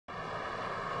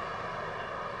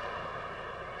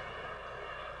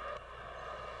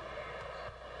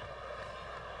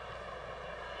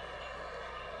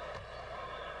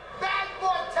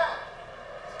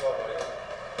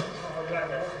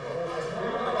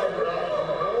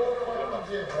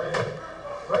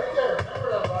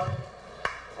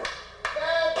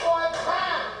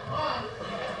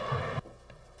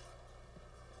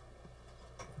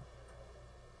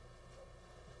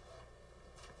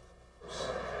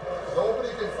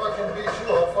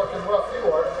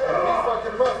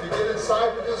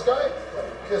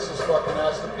kiss his fucking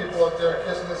ass. The people out there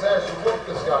kissing his ass. You whoop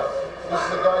this guy. This is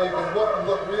the guy you can whoop and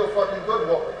look real fucking good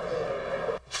whooping.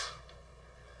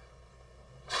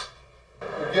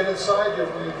 You get inside,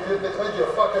 they cleanse you,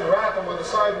 fucking rack him on the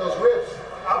side of those ribs.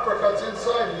 Uppercuts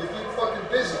inside, and you keep fucking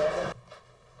busy.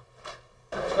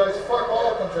 This guy's fuck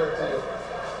all compared to you.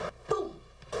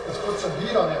 Let's put some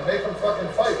heat on him, make him fucking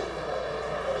fight.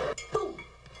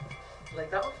 Like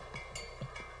that one?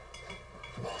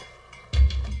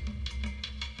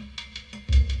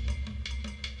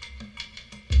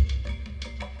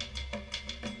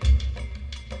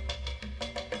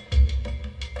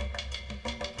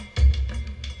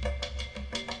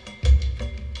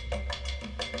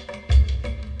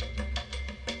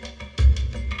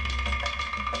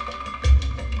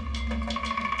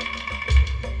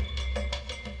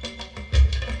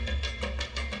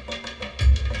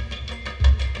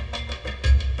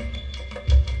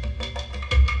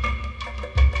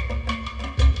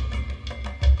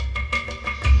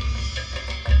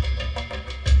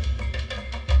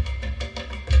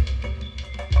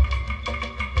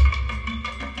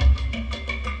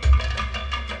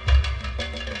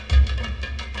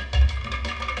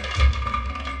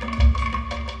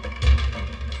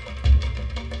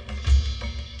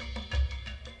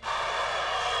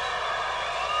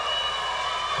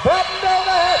 Batten down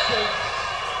the hatches.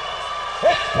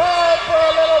 It's time for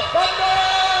a little thunder.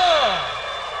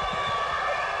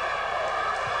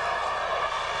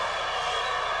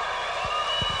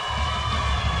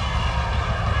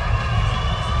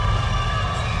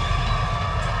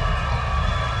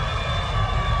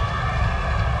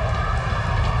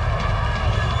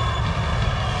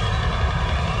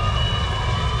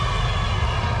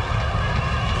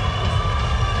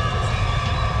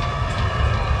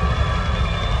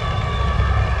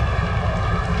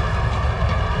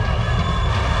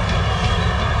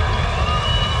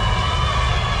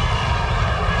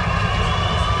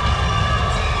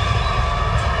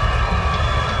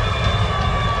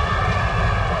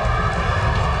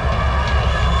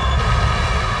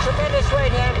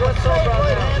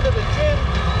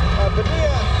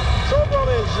 Sobral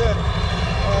is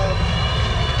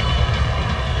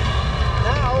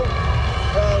now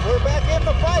we're back in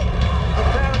the fight. The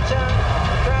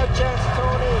crowd chants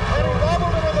Tony. And he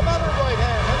gobbled him with another right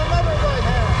hand and another right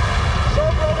hand.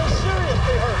 Sobral is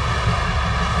seriously hurt.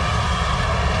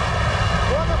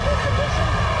 Wonderful condition.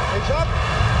 He's up.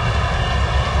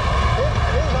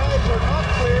 His eyes are not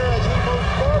clear as he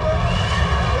moves forward.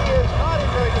 He is not in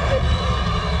very good shape.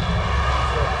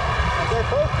 They're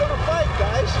both going to fight,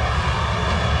 guys.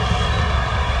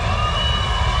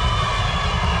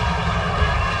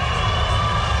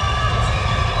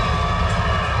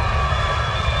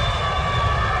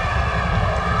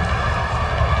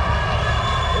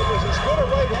 It was as good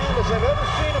a right hand as I've ever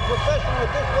seen a professional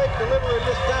at this weight deliver in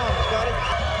this town, Scotty.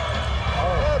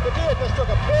 Padilla just took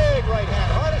a big right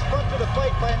hand. Hardest punch of the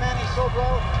fight by Manny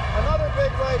Sobral. Another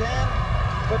big right hand.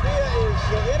 Padilla is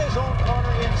in his own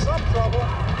corner in some trouble.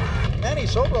 Manny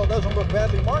Sobral doesn't look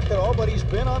badly marked at all, but he's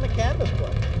been on the canvas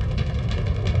play.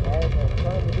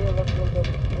 Padilla looks a little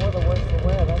bit more the worse for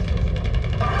wear, that's for sure.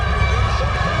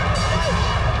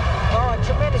 Oh, a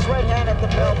tremendous right hand at the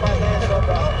belt by Manny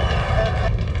Sobral.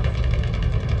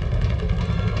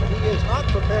 He is not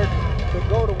prepared to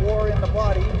go to war in the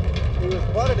body. He was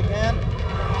butted again.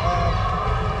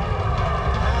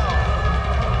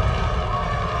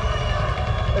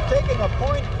 They're taking a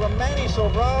point from Manny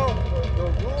Sobral. The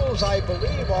rules, I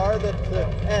believe, are that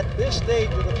at this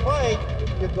stage of the fight,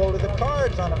 you go to the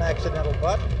cards on an accidental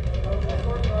butt.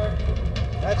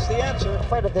 That's the answer. A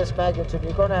fight of this magnitude,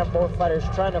 you're going to have both fighters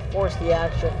trying to force the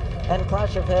action, and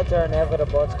clash of heads are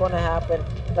inevitable. It's going to happen,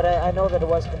 but I know that it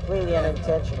was completely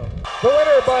unintentional. The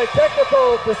winner by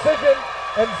technical decision,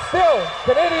 and still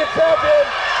Canadian champion,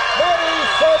 Manny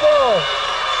Sobral.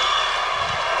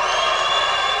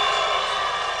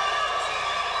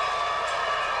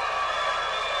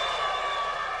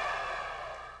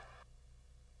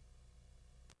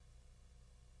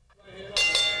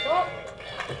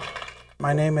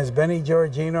 My name is Benny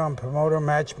Giorgino. I'm promoter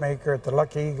matchmaker at the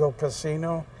Lucky Eagle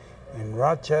Casino in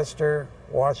Rochester,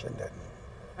 Washington.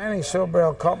 Manny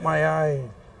Sobral caught my eye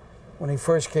when he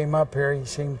first came up here. He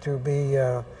seemed to be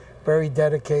very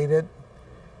dedicated,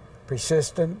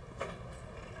 persistent,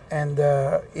 and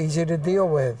easy to deal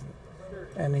with.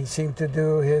 And he seemed to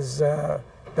do his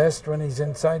best when he's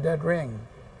inside that ring.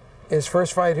 His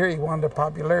first fight here, he won the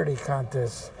popularity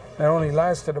contest. It only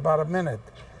lasted about a minute.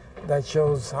 That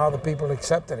shows how the people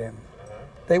accepted him.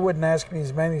 They wouldn't ask me,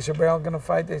 is Manny Sobral going to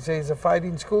fight? They say, he's a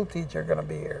fighting school teacher going to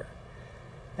be here.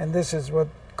 And this is what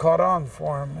caught on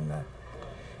for him. And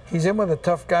He's in with a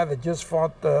tough guy that just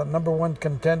fought the #1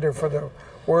 contender for the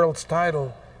world's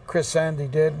title, Chris Sandy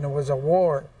did, and it was a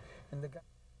war. And the guy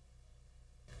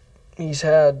he's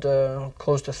had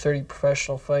close to 30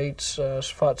 professional fights,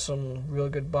 fought some real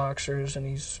good boxers, and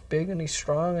he's big and he's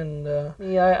strong. And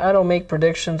yeah, I don't make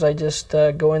predictions. I just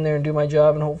go in there and do my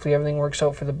job, and hopefully everything works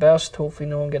out for the best. Hopefully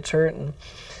no one gets hurt, and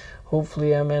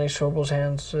hopefully Manny Sobral's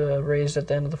hands raised at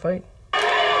the end of the fight.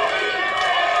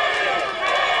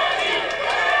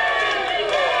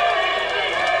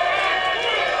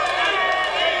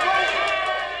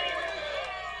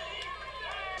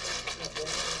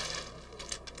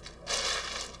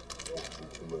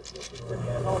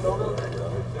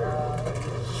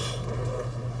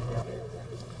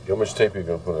 How much tape are you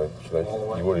going to put on?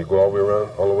 You want to go all the way around?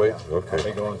 All the way? Okay.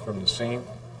 They're going from the seam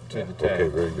to the tag. Okay,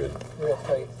 very good. Real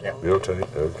tight. Yeah. Real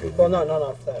tight? Okay. Well, no,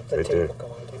 that. The Right tape there. will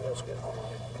come on. That's good.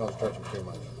 Don't stretch them too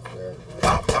much. There.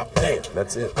 Bam!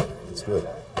 That's it. That's good.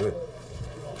 Good.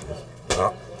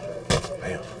 Up.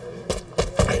 Bam.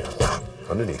 Bam.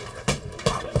 Underneath.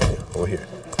 Bam. Over here.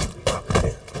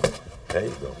 Bam. There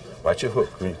you go. Watch your hook.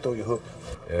 When you throw your hook.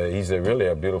 He's really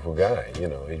a beautiful guy, you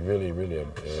know. He's really a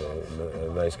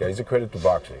nice guy. He's a credit to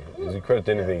boxing. He's a credit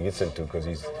to anything he gets into because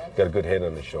he's got a good head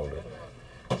on his shoulder.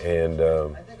 And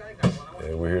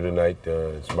we're here tonight.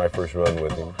 It's my first run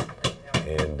with him,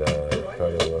 and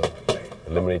try to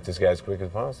eliminate this guy as quick as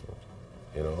possible,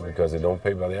 you know, because they don't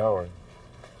pay by the hour.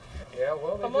 Yeah,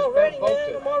 well, I'm all ready,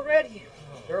 man. I'm all ready.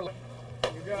 You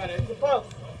got it.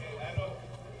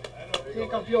 Sí,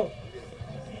 campeón.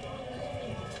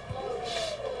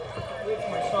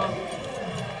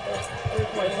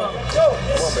 Come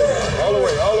on, baby. All the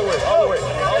way, all the way, all the way,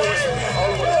 all the way,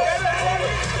 all the way,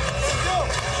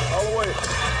 all the way.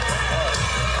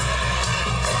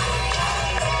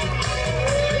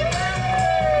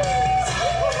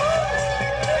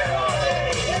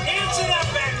 Answer that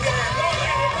back there.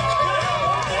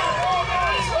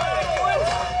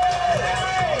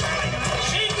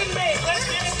 Shake and bake. Let's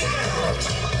get it together.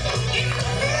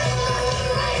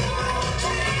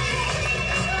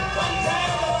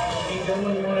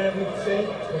 Gentlemen, you want to have me to say?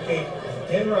 Okay,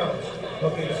 10 rounds.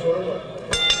 Okay, let's go to work.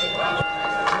 It's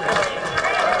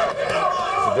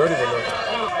a dirty one, though.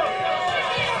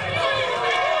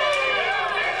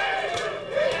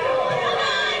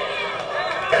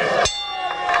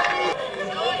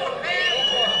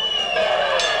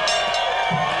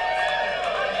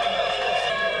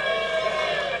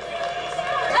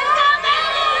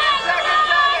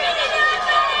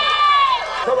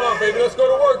 Come on, baby, let's go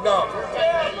to work now.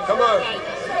 Come on.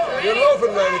 You're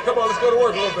loafing, Manny. Come on, let's go to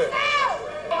work a little bit.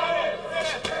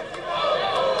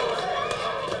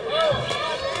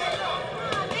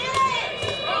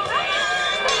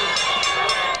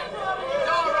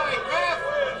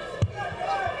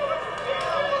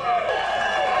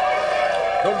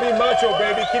 Don't be macho,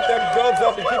 baby. Keep them guns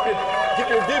up and keep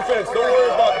your defense. Don't worry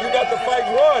about it. You got the fight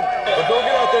won. But don't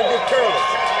get out there and get careless.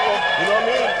 You know what I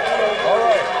mean? All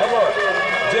right, come on.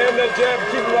 Jam that jab,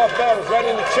 keep him off balance, right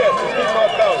in the chest. Just keep him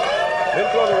off balance. Then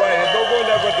throw the right hand. Don't go in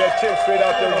there with that chin straight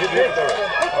out there and get hit with the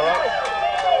right. All right?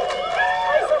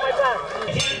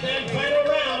 Then final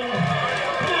round.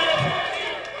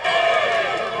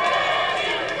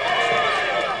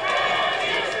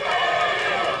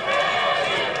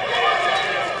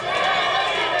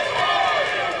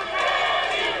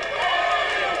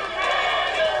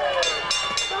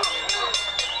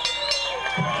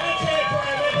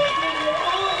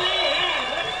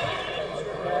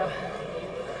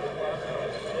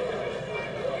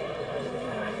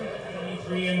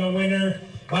 And the winner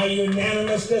by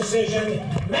unanimous decision,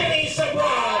 Manny Sobral.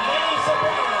 Manny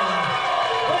Sobral.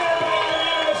 Winner by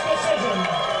unanimous decision.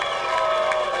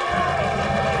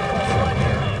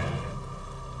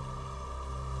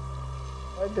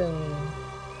 I've been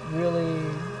really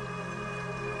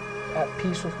at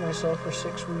peace with myself for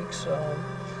 6 weeks.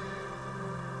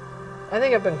 I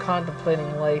think I've been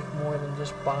contemplating life more than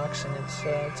just boxing.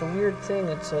 It's a weird thing.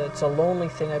 It's a lonely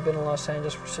thing. I've been in Los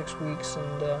Angeles for 6 weeks,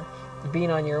 and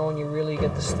being on your own, you really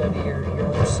get to study your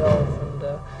own self. And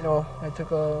you know, I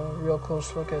took a real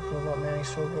close look at what Manny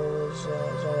Sobral is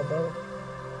all about.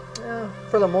 Yeah,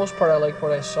 for the most part, I like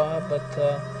what I saw, but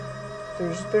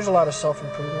there's a lot of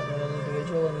self-improvement in an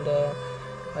individual, and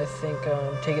I think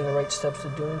I'm taking the right steps to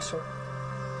doing so.